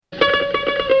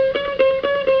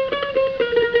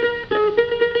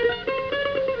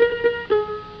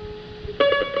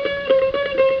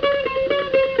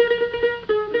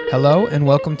Hello and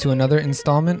welcome to another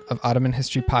installment of Ottoman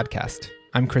History Podcast.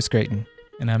 I'm Chris Grayton.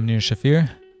 And I'm Nir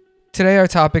Shafir. Today our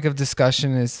topic of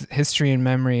discussion is history and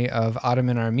memory of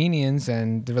Ottoman Armenians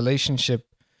and the relationship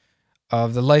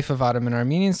of the life of Ottoman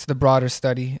Armenians to the broader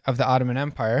study of the Ottoman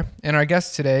Empire. And our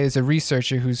guest today is a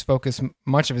researcher who's focused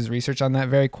much of his research on that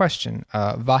very question,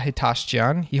 Vahé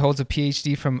Tachjian. He holds a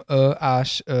PhD from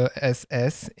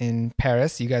EHESS in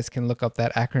Paris. You guys can look up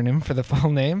that acronym for the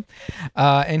full name.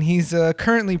 And he's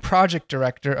currently project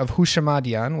director of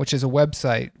Hushamadian, which is a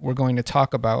website we're going to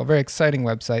talk about, a very exciting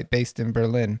website based in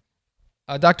Berlin.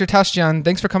 Dr. Tachjian,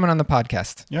 thanks for coming on the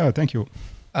podcast. Yeah, thank you.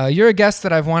 You're a guest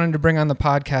that I've wanted to bring on the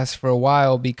podcast for a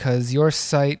while because your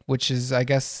site, which is, I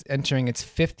guess, entering its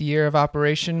fifth year of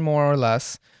operation, more or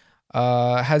less,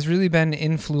 has really been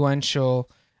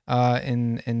influential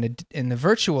in the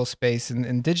virtual space and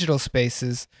in digital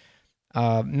spaces,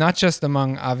 not just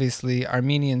among, obviously,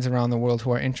 Armenians around the world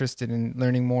who are interested in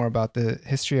learning more about the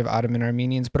history of Ottoman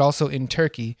Armenians, but also in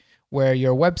Turkey, where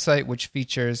your website, which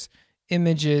features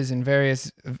images and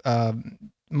various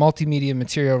multimedia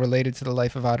material related to the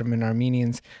life of Ottoman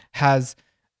Armenians, has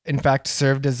in fact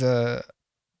served as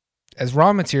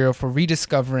raw material for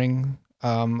rediscovering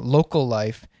local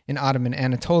life in Ottoman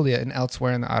Anatolia and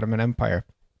elsewhere in the Ottoman Empire.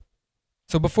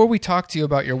 So before we talk to you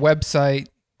about your website,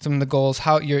 some of the goals,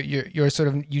 how your sort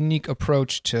of unique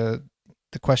approach to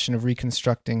the question of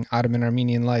reconstructing Ottoman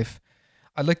Armenian life,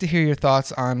 I'd like to hear your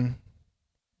thoughts on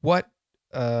what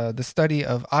the study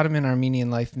of Ottoman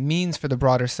Armenian life means for the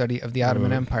broader study of the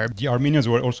Ottoman Empire. The Armenians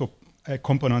were also a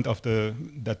component of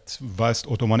that vast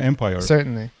Ottoman Empire.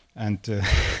 Certainly. And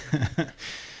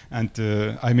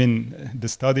I mean, the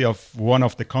study of one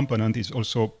of the component is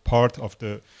also part of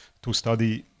to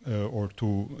study or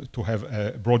to have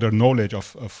a broader knowledge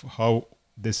of how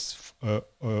this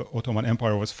Ottoman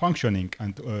Empire was functioning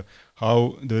and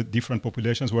how the different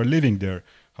populations were living there,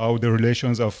 how the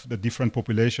relations of the different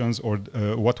populations or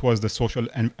what was the social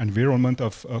environment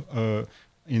of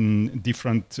in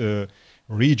different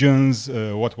regions,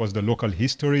 what was the local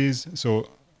histories. So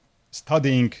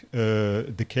studying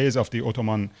the case of the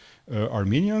Ottoman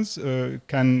Armenians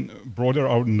can broaden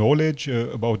our knowledge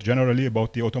generally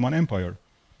about the Ottoman Empire.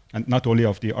 And not only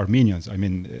of the Armenians. I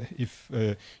mean, if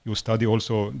you study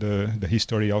also the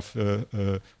history of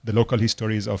the local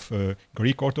histories of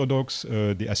Greek Orthodox,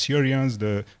 the Assyrians,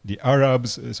 the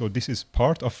Arabs, so this is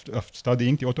part of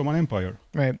studying the Ottoman Empire.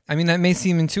 Right. I mean, that may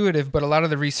seem intuitive, but a lot of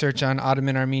the research on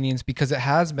Ottoman Armenians, because it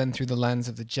has been through the lens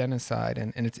of the genocide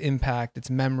and its impact, its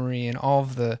memory, and all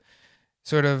of the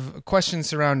sort of questions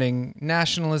surrounding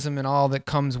nationalism and all that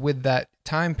comes with that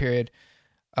time period,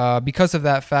 because of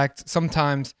that fact,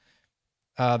 sometimes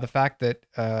the fact that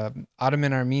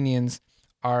Ottoman Armenians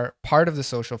are part of the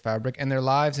social fabric and their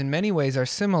lives in many ways are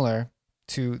similar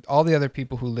to all the other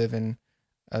people who live in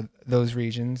those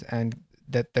regions, and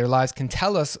that their lives can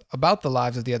tell us about the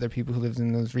lives of the other people who live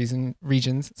in those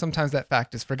regions. Sometimes that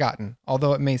fact is forgotten,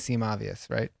 although it may seem obvious,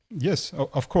 right? Yes,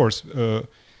 of course.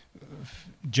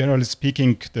 Generally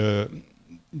speaking,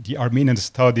 the Armenian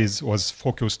studies was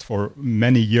focused for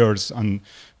many years on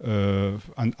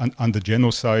the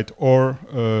genocide or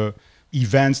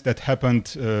events that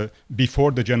happened before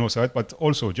the genocide, but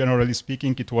also, generally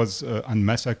speaking, it was on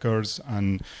massacres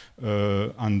and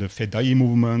on the Fedai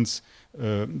movements.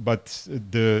 But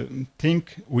the thing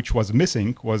which was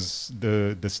missing was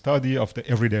the study of the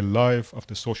everyday life, of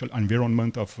the social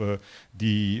environment of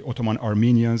the Ottoman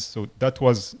Armenians. So that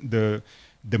was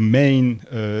the main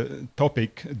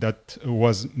topic that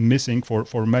was missing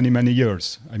for many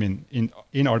years. I mean,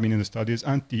 in Armenian studies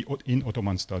and in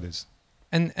Ottoman studies.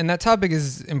 And that topic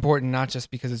is important not just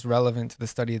because it's relevant to the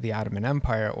study of the Ottoman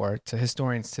Empire or to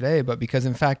historians today, but because,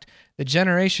 in fact, the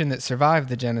generation that survived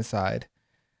the genocide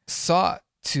sought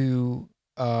to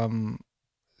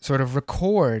sort of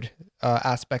record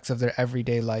aspects of their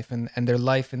everyday life and their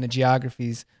life in the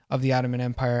geographies of the Ottoman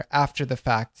Empire after the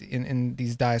fact in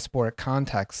these diasporic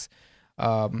contexts,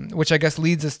 which I guess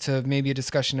leads us to maybe a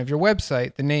discussion of your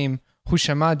website. The name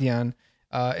Hushamadian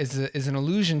is an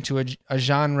allusion to a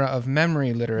genre of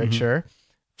memory literature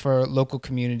for local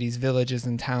communities, villages,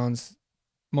 and towns,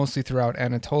 mostly throughout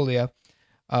Anatolia,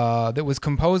 that was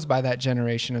composed by that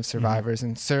generation of survivors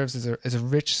and serves as a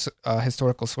rich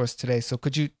historical source today. So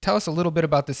could you tell us a little bit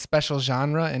about this special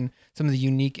genre and some of the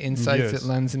unique insights it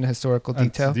lends into historical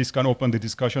detail? And this can open the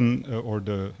discussion or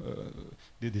the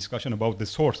discussion about the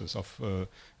sources of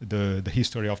the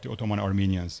history of the Ottoman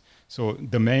Armenians. So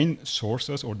the main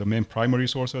sources or the main primary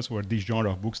sources were this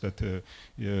genre of books that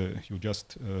you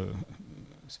just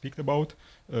speak about,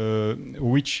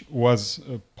 which was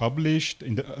published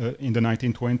in the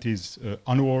 1920s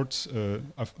onwards,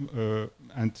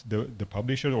 and the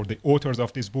publisher or the authors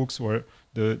of these books were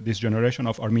this generation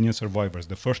of Armenian survivors,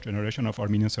 the first generation of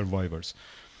Armenian survivors.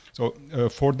 So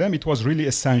for them, it was really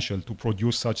essential to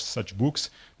produce such books,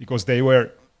 because they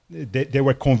were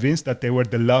convinced that they were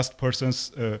the last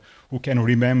persons who can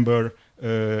remember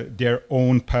their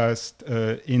own past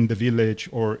in the village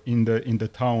or in the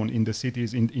town, in the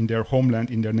cities, in their homeland,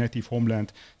 in their native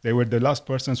homeland. They were the last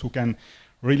persons who can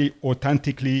really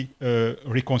authentically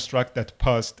reconstruct that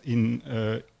past in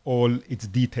all its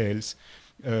details.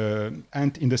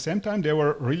 And in the same time, they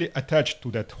were really attached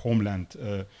to that homeland,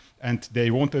 and they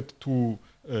wanted to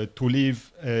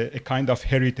leave a kind of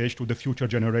heritage to the future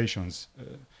generations.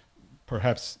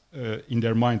 Perhaps in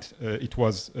their mind it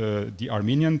was the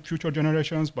Armenian future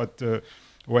generations, but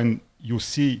when you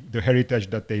see the heritage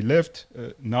that they left,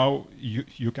 now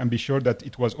you can be sure that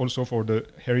it was also for the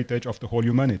heritage of the whole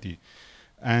humanity.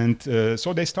 And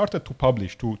so they started to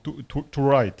publish, to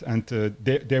write, and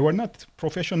they were not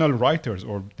professional writers,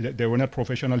 or they were not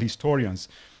professional historians,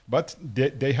 but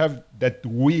they have that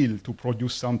will to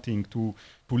produce something, to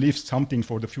leave something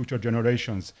for the future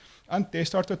generations. And they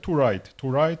started to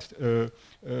write.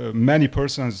 Many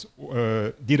persons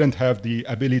didn't have the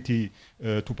ability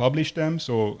to publish them,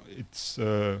 so it's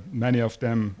many of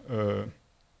them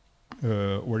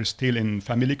were still in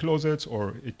family closets,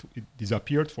 or it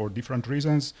disappeared for different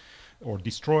reasons, or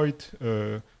destroyed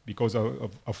because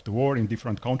of the war in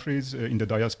different countries in the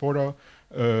diaspora.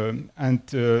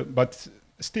 But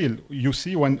still, you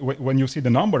see when you see the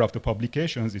number of the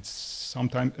publications, it's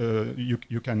sometimes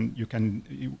you can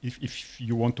if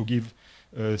you want to give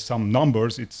some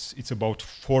numbers, it's about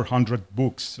 400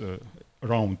 books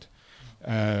around.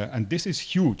 And this is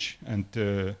huge, and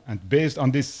based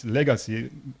on this legacy,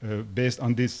 based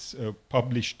on these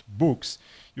published books,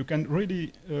 you can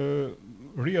really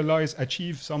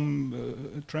achieve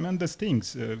some tremendous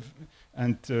things.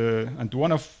 And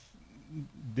one of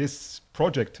this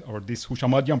project, or this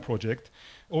Hushamadian project,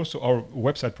 also our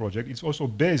website project, is also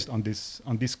based on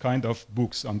this kind of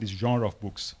books, on this genre of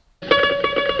books.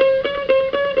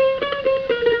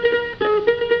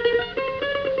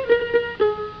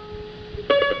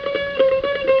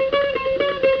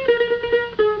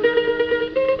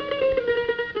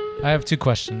 I have two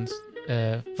questions.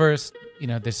 First,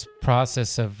 this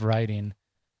process of writing,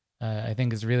 I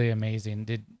think is really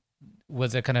amazing.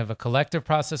 Was it kind of a collective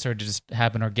process, or did it just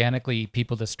happen organically?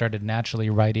 People that started naturally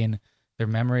writing their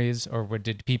memories, or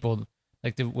did people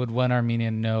would one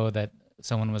Armenian know that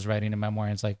someone was writing a memoir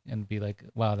and be like,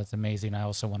 "Wow, that's amazing! I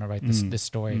also want to write this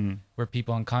story." Were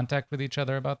people in contact with each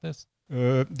other about this?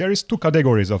 There is two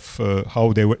categories of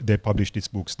how they published these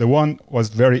books. The one was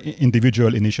very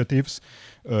individual initiatives.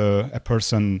 A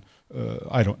person,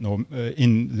 I don't know,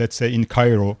 let's say in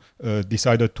Cairo,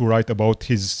 decided to write about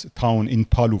his town in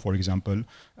Palu, for example,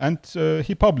 and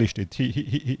he published it.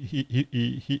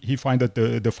 He found that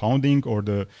the founding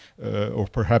or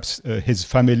perhaps his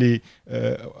family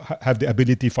have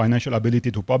the financial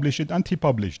ability to publish it, and he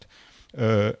published.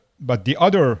 But the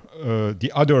other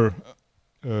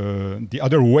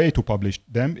way to publish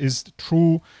them is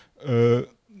through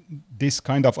this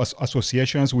kind of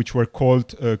associations, which were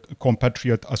called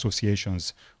compatriot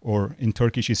associations, or in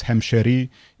Turkish is hemsheri,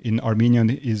 in Armenian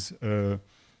is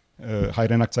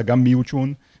hayranaksagan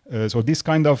miuchun. So this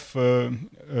kind of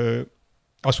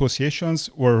associations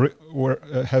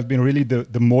have been really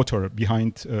the motor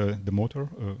behind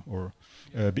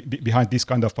behind this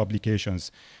kind of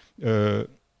publications.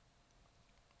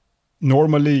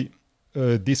 Normally,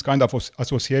 these kind of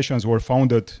associations were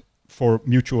founded for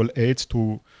mutual aids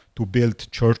to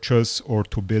build churches or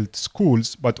to build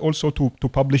schools, but also to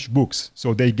publish books.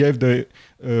 So they gave the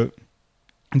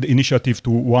initiative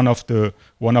to one of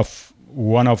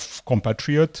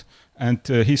compatriot, and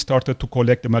he started to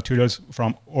collect the materials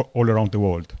from all around the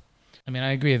world. I mean,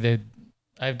 I agree that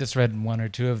I've just read one or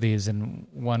two of these, and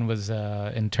one was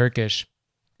in Turkish,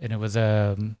 and it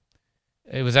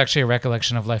was actually a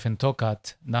recollection of life in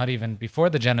Tokat, not even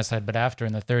before the genocide, but after,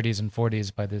 in the 30s and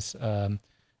 40s, by this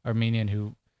Armenian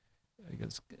who, I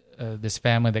guess, this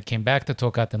family that came back to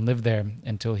Tokat and lived there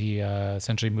until he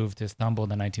essentially moved to Istanbul in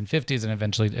the 1950s, and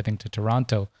eventually, I think, to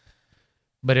Toronto.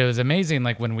 But it was amazing,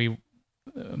 when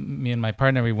me and my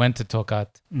partner, we went to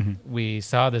Tokat, we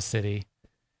saw the city.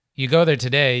 You go there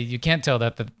today, you can't tell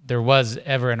that there was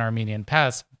ever an Armenian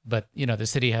past, but, the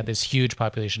city had this huge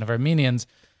population of Armenians.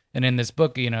 And in this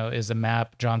book, is a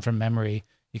map drawn from memory.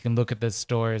 You can look at the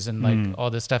stores and all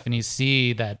this stuff, and you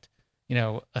see that,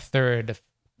 a third,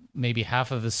 maybe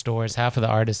half of the stores, half of the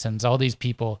artisans, all these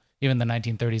people, even the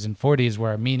 1930s and 40s were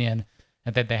Armenian,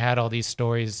 and that they had all these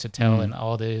stories to tell and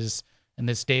all this and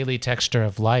this daily texture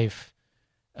of life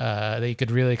that you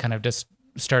could really kind of just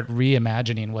start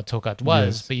reimagining what Tokat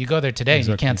was. Yes. But you go there today and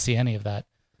you Exactly. can't see any of that.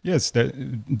 Yes,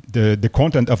 the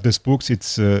content of these books,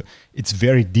 it's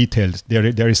very detailed.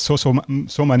 There is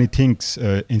so many things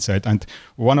inside. And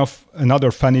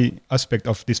another funny aspect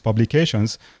of these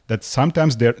publications, that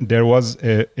sometimes there was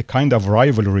a kind of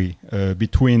rivalry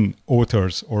between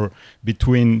authors or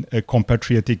between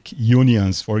compatriotic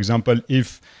unions. For example,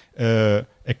 if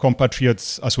a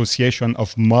compatriots association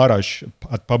of Marash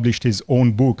had published his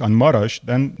own book on Marash,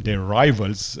 then their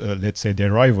rivals,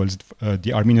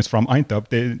 the Armenians from Aintab,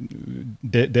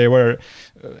 they were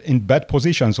in bad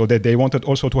position, so that they wanted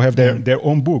also to have their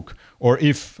own book. Or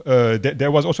if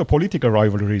there was also political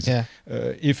rivalries. Yeah.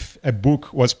 If a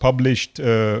book was published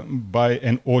by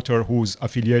an author who's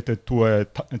affiliated to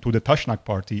the Tashnak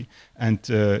party, and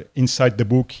inside the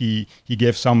book he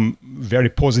gave some very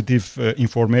positive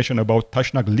information about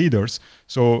Tashnak leaders,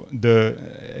 so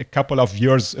a couple of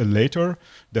years later,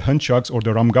 the Hunchaks or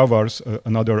the Ramgavars,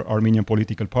 another Armenian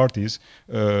political parties,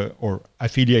 or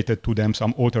affiliated to them,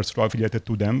 some authors affiliated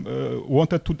to them,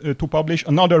 wanted to publish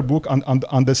another book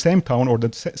on the same town or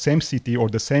the same city or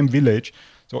the same village.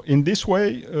 So in this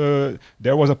way,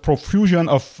 there was a profusion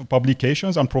of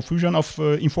publications and profusion of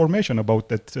information about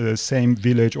that same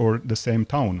village or the same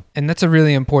town. And that's a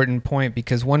really important point,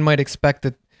 because one might expect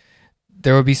that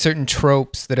there will be certain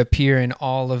tropes that appear in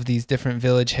all of these different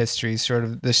village histories, sort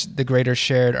of the greater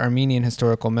shared Armenian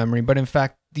historical memory. But in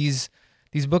fact, these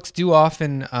books do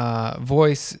often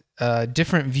voice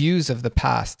different views of the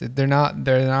past. They're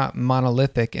not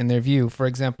monolithic in their view. For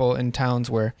example, in towns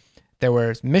where there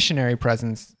was missionary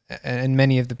presence and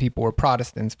many of the people were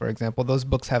Protestants, for example, those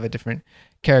books have a different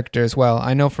character as well.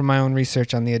 I know from my own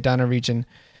research on the Adana region,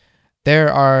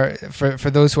 there are, for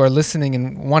those who are listening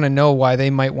and want to know why they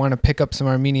might want to pick up some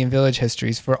Armenian village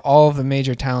histories, for all of the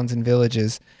major towns and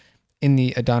villages in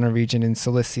the Adana region in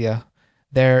Cilicia,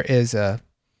 there's a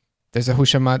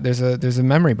Hushamad, there's a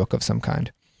memory book of some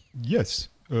kind. Yes.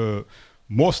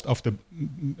 Most of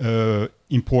the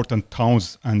important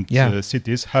towns and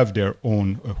cities have their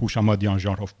own Hushamadian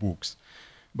genre of books.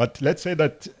 But let's say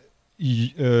that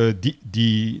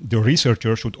the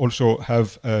researcher should also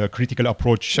have a critical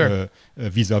approach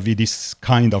vis-a-vis this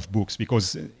kind of books,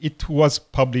 because it was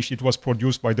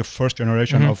produced by the first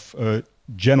generation of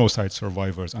genocide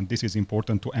survivors, and this is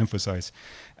important to emphasize.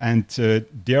 And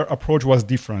their approach was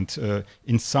different.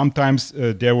 In sometimes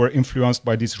they were influenced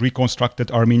by this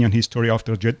reconstructed Armenian history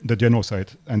after the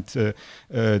genocide, and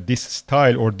this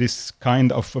style or this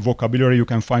kind of vocabulary you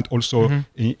can find also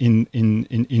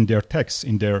in their texts,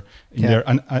 in their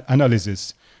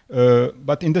analysis.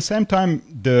 But in the same time,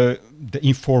 the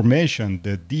information,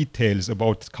 the details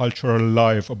about cultural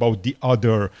life, about the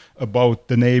other, about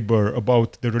the neighbor,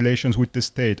 about the relations with the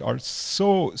state are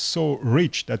so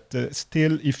rich that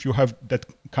still, if you have that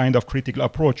kind of critical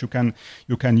approach, you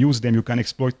can use them, you can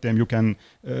exploit them, you can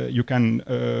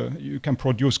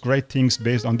produce great things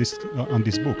based on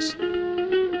these books.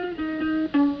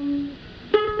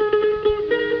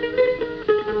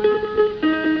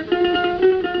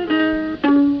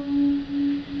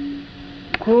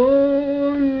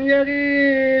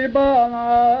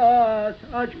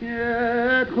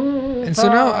 And so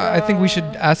now I think we should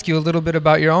ask you a little bit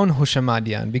about your own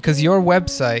Hushamadian, because your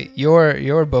website,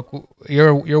 your book,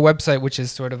 your website, which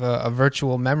is sort of a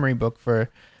virtual memory book for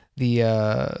the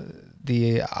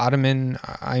Ottoman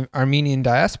Armenian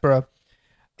diaspora,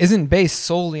 isn't based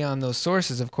solely on those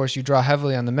sources. Of course, you draw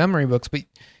heavily on the memory books, but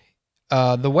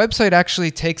the website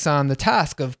actually takes on the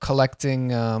task of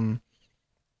collecting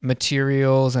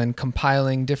materials and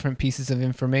compiling different pieces of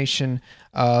information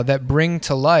that bring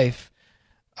to life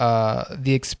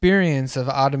the experience of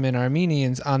Ottoman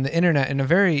Armenians on the internet in a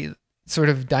very sort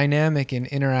of dynamic and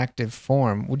interactive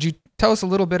form. Would you tell us a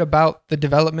little bit about the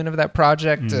development of that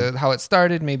project, how it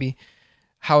started, maybe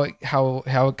how it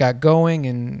got going,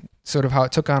 and sort of how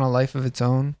it took on a life of its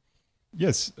own?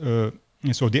 Yes.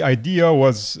 So the idea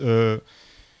was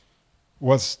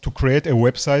to create a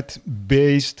website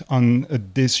based on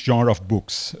this genre of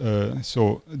books.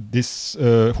 So this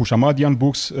Hushamadian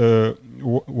books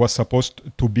was supposed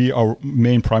to be our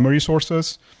main primary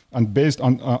sources, and based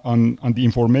on the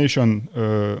information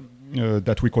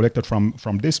that we collected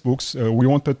from these books, we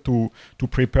wanted to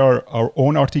prepare our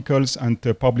own articles and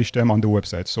publish them on the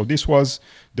website. So this was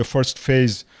the first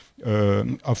phase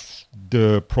of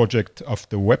the project of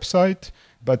the website.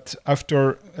 But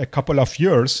after a couple of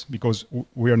years, because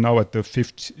we are now at the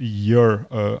 5th year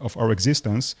of our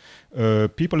existence,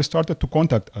 people started to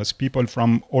contact us. People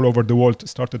from all over the world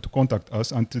started to contact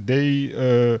us, and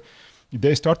they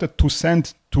started to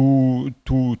send to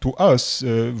us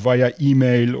via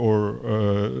email or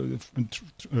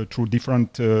through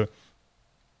different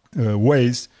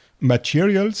ways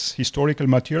historical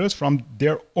materials from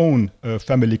their own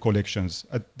family collections.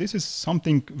 This is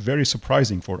something very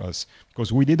surprising for us,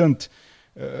 because we didn't,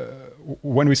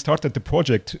 when we started the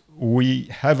project, we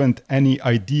haven't any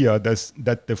idea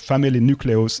that the family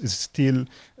nucleus is still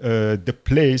the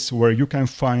place where you can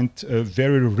find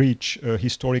very rich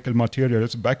historical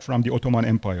materials back from the Ottoman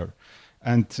Empire.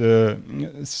 And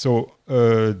so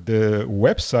the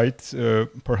website,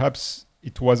 perhaps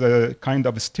it was a kind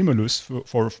of a stimulus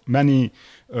for many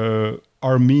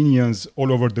Armenians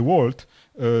all over the world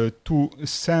to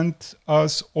send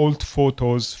us old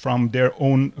photos from their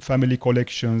own family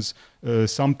collections,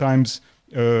 sometimes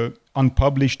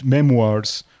unpublished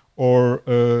memoirs, or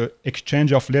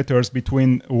exchange of letters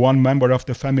between one member of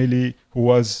the family who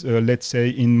was, let's say,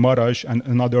 in Marash and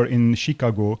another in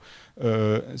Chicago.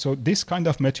 So this kind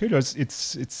of materials,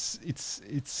 it's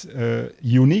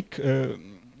unique.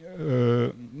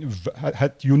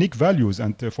 Had unique values,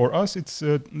 and for us it's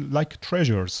like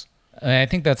treasures. I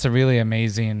think that's a really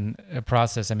amazing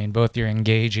process. I mean, both you're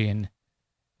engaging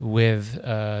with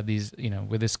these,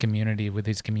 with this community, with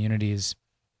these communities,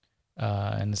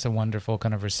 and it's a wonderful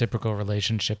kind of reciprocal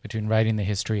relationship between writing the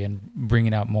history and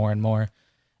bringing out more and more.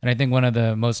 And I think one of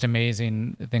the most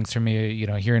amazing things for me,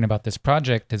 hearing about this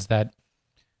project is that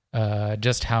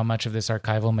just how much of this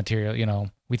archival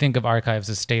material, we think of archives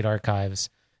as state archives,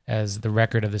 as the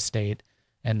record of the state,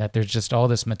 and that there's just all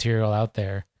this material out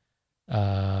there,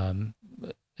 in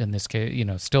this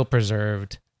case, still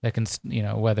preserved, that can,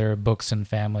 whether books and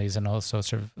families and also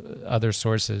sort of other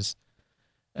sources.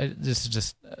 This is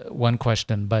just one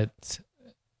question, but,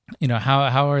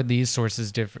 how are these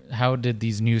sources different? How did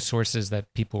these new sources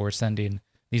that people were sending,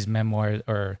 these memoirs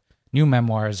or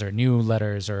new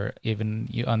letters, or even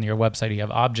on your website, you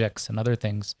have objects and other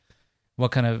things.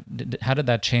 How did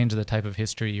that change the type of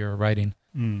history you're writing?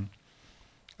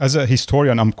 As a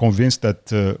historian, I'm convinced that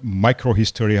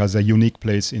microhistory has a unique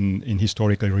place in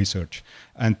historical research.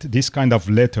 And this kind of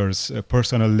letters,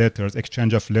 personal letters,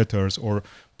 exchange of letters, or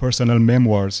personal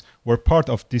memoirs were part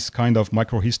of this kind of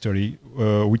microhistory,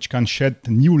 which can shed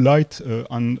new light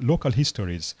on local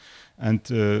histories. And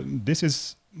this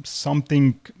is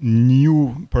something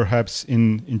new, perhaps,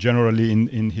 in generally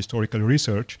in historical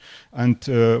research. And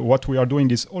what we are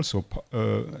doing is also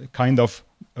kind of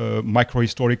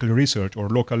microhistorical research or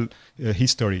local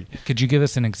history. Could you give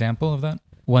us an example of that?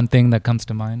 One thing that comes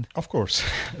to mind? Of course.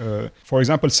 For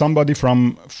example, somebody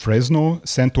from Fresno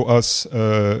sent to us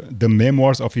the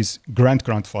memoirs of his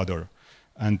great-grandfather.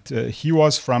 And he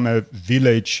was from a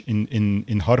village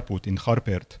in Harput, in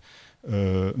Harpert,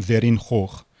 Verin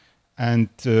Hoch. And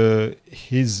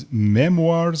his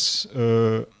memoirs,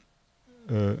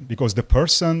 because the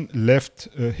person left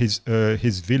his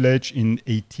village in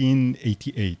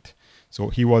 1888, so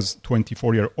he was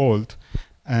 24 years old,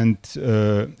 and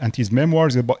his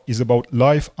memoirs is about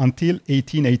life until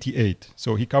 1888.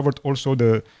 So he covered also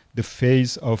the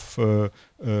phase of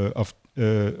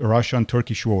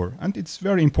Russian-Turkish war, and it's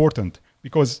very important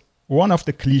because one of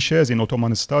the cliches in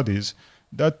Ottoman studies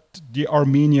that the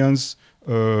Armenians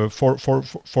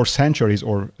for centuries,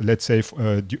 or let's say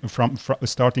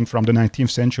starting from the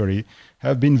 19th century,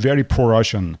 have been very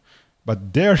pro-Russian.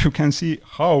 But there you can see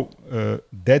how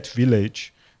that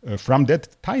village, from that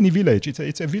tiny village,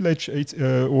 it's a village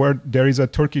where there is a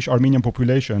Turkish Armenian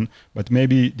population, but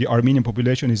maybe the Armenian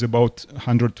population is about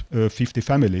 150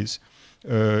 families.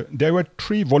 There were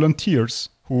 3 volunteers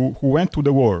who went to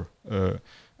the war.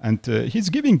 And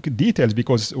he's giving details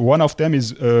because one of them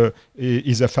is a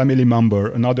family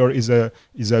member, another is a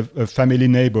family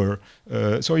neighbor.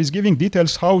 So he's giving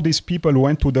details how these people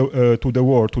went to the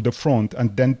war, to the front,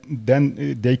 and then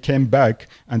they came back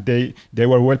and they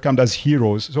were welcomed as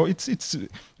heroes. So it's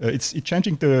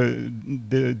changing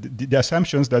the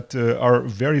assumptions that are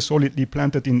very solidly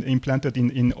implanted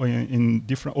in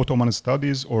different Ottoman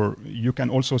studies, or you can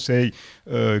also say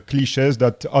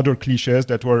other cliches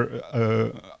that were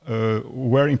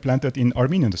implanted in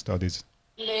Armenian studies.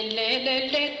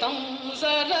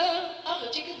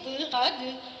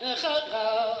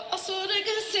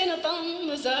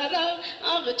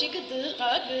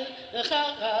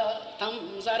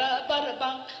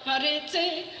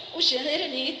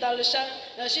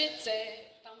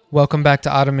 Welcome back to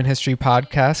Ottoman History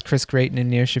Podcast. Chris Grayton and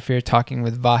Nir Shafir talking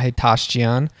with Vahé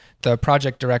Tachjian, the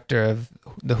project director of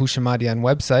the Hushamadian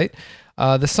website.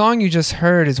 The song you just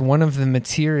heard is one of the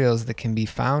materials that can be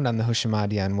found on the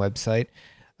Hushamadian website.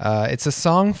 It's a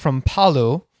song from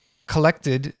Palu,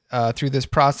 collected through this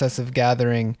process of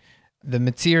gathering the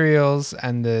materials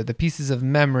and the pieces of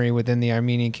memory within the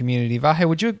Armenian community. Vahé,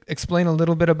 would you explain a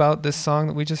little bit about this song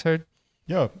that we just heard?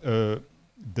 Yeah,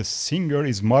 the singer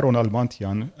is Maron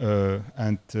Almantian,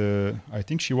 and I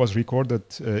think she was recorded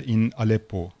in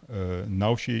Aleppo.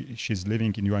 Now she's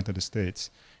living in United States,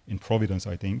 in Providence,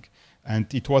 I think.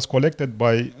 And it was collected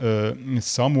by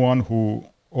someone who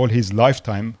all his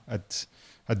lifetime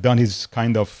had done his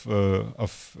kind of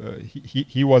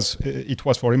he was it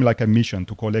was for him like a mission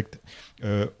to collect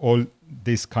all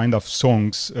these kind of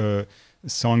songs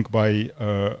sung by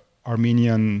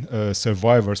Armenian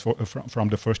survivors from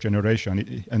the first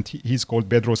generation, and he's called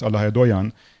Bedros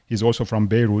Alahedoyan. He's also from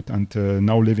Beirut and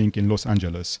now living in Los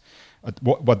Angeles.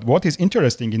 But what is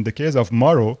interesting in the case of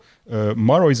Maro,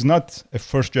 Maro is not a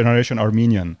first generation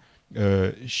Armenian.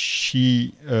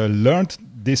 She learned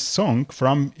this song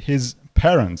from his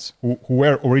parents who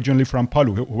were originally from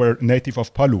Palu, who were native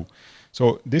of Palu.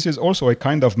 So this is also a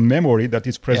kind of memory that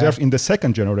is preserved in the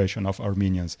second generation of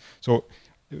Armenians. So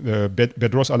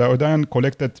Bedros Alaeddin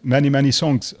collected many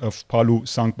songs of Palu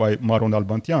sung by Maron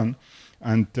Albantian,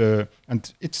 and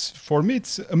it's, for me,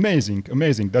 it's amazing.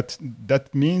 That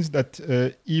means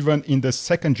that even in the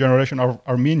second generation of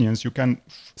Armenians, you can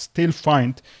still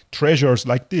find treasures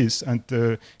like this, and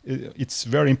it's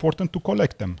very important to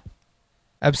collect them.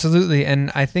 Absolutely,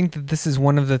 and I think that this is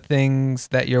one of the things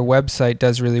that your website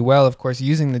does really well, of course,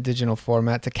 using the digital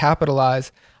format to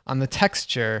capitalize on the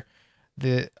texture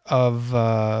of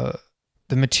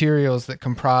the materials that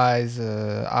comprise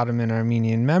Ottoman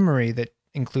Armenian memory, that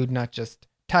include not just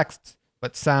texts,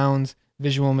 but sounds,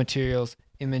 visual materials,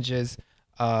 images,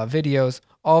 videos.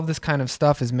 All of this kind of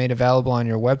stuff is made available on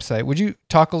your website. Would you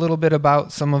talk a little bit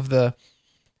about some of the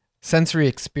sensory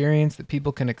experience that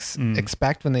people can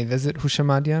expect when they visit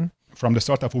Hushamadian? From the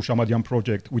start of Hushamadian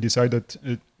project, we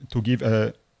decided to give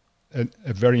a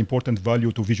very important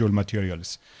value to visual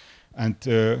materials. And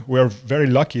we are very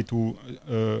lucky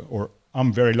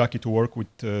I'm very lucky to work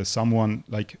with someone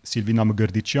like Silvina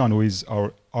Mgrdician, who is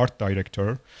our art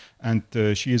director, and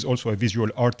she is also a visual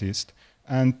artist.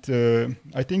 And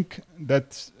I think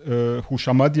that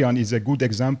Hushamadian is a good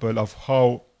example of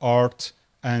how art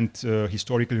and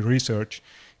historical research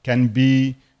can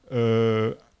be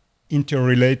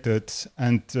interrelated,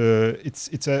 and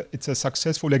it's a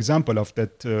successful example of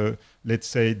that. Let's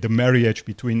say the marriage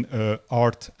between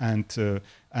art and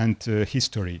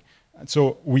history.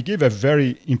 So we give a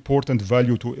very important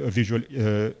value to visual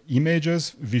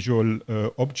images, visual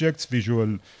objects,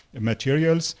 visual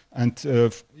materials, and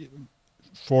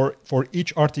for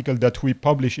each article that we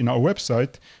publish in our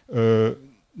website,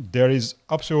 there is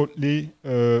absolutely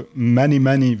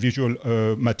many visual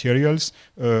materials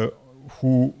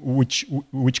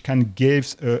which can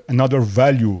give another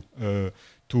value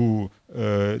to.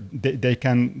 They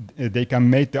can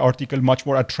make the article much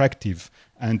more attractive,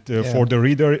 and for the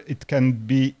reader it can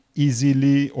be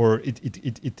easily, or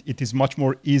it is much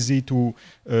more easy to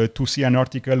see an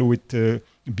article with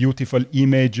beautiful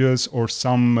images, or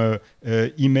some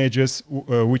images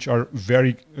which are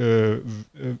very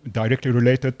directly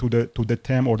related to the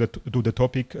theme or to the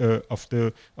topic of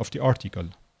the article.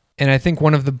 And I think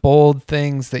one of the bold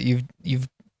things that you've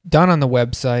done on the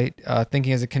website,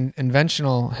 thinking as a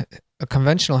conventional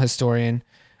historian,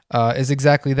 is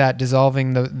exactly that,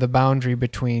 dissolving the boundary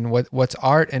between what's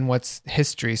art and what's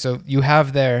history. So you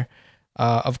have there,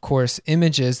 of course,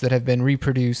 images that have been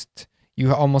reproduced.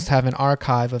 You almost have an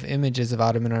archive of images of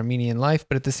Ottoman Armenian life,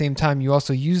 but at the same time, you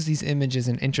also use these images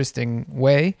in an interesting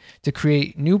way to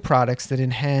create new products that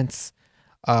enhance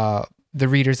the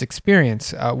reader's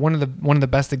experience. One of the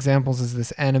best examples is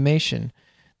this animation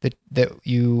that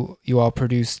you all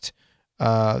produced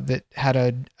that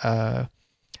had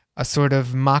a sort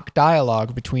of mock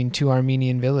dialogue between two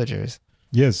Armenian villagers.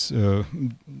 Yes,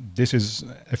 this is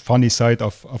a funny side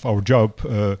of our job,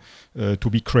 to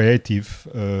be creative,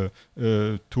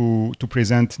 to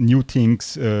present new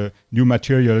things, new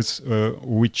materials,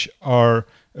 which are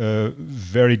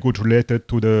very good related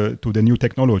to the new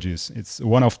technologies. It's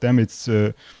one of them. It's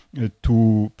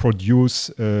to produce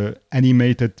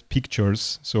animated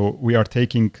pictures. So we are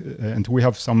taking, and we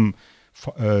have some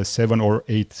 7 or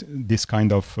 8 this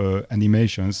kind of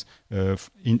animations.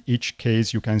 In each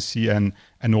case, you can see an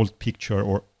old picture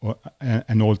or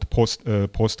an old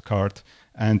postcard,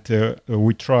 and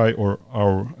we try, or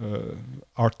our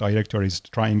art director is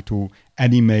trying to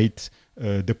animate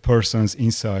the persons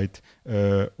inside.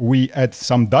 We add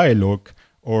some dialogue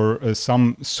or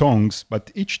some songs,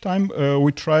 but each time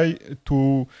we try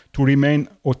to remain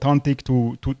authentic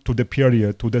to the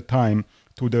period, to the time,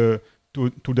 to the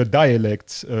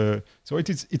dialects. So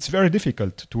it's very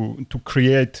difficult to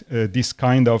create this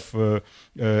kind of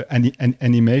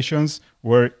animations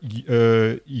where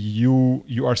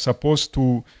you are supposed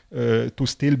to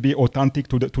still be authentic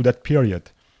to that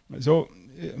period. So,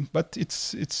 but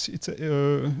it's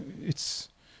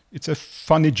a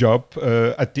funny job.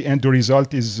 At the end, the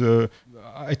result is,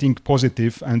 I think,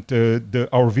 positive, and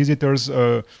our visitors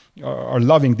are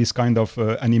loving this kind of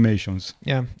animations.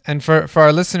 Yeah, and for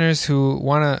our listeners who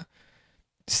want to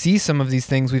see some of these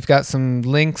things, we've got some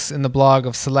links in the blog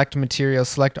of select materials,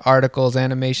 select articles,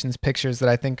 animations, pictures that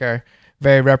I think are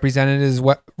very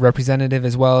representative,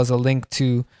 as well as a link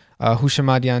to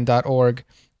hushamadian.org,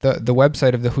 the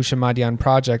website of the Hushamadian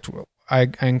project. I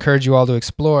encourage you all to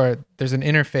explore. There's an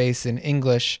interface in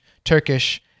English,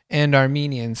 Turkish, and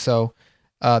Armenian, so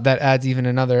that adds even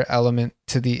another element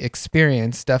to the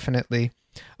experience, definitely.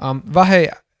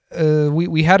 Vahé,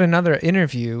 we had another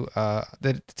interview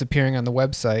that's appearing on the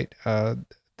website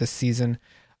this season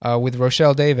with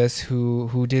Rochelle Davis,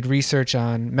 who did research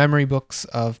on memory books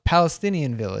of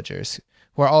Palestinian villagers,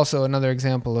 who are also another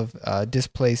example of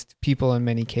displaced people in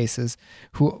many cases,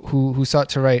 who sought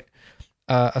to write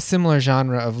a similar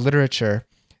genre of literature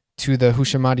to the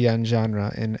Hushamadian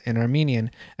genre in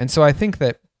Armenian. And so I think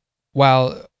that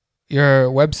while your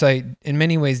website in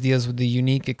many ways deals with the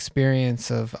unique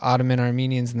experience of Ottoman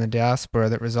Armenians in the diaspora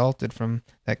that resulted from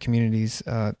that community's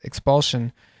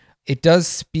expulsion, it does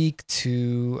speak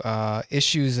to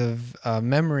issues of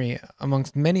memory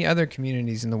amongst many other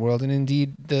communities in the world, and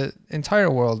indeed the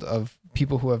entire world, of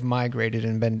people who have migrated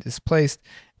and been displaced,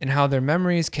 and how their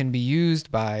memories can be used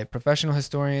by professional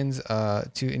historians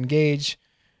to engage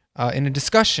in a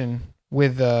discussion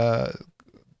with the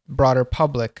broader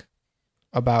public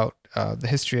about the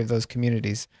history of those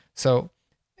communities. So,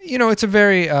 it's a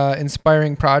very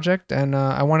inspiring project, and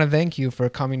I want to thank you for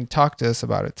coming to talk to us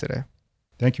about it today.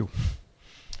 Thank you.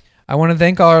 I want to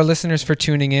thank all our listeners for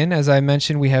tuning in. As I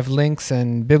mentioned, we have links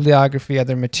and bibliography,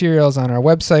 other materials on our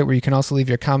website where you can also leave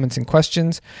your comments and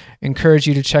questions. I encourage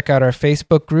you to check out our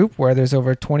Facebook group, where there's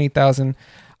over 20,000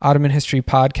 Ottoman History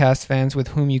podcast fans with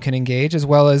whom you can engage, as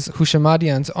well as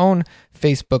Hushamadian's own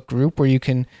Facebook group, where you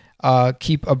can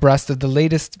keep abreast of the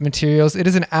latest materials. It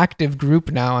is an active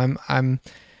group now.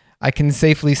 I can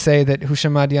safely say that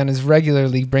Hushamadian is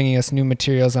regularly bringing us new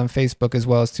materials on Facebook as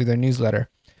well as through their newsletter.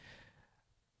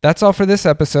 That's all for this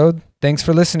episode. Thanks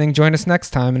for listening. Join us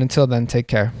next time, and until then, take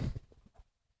care.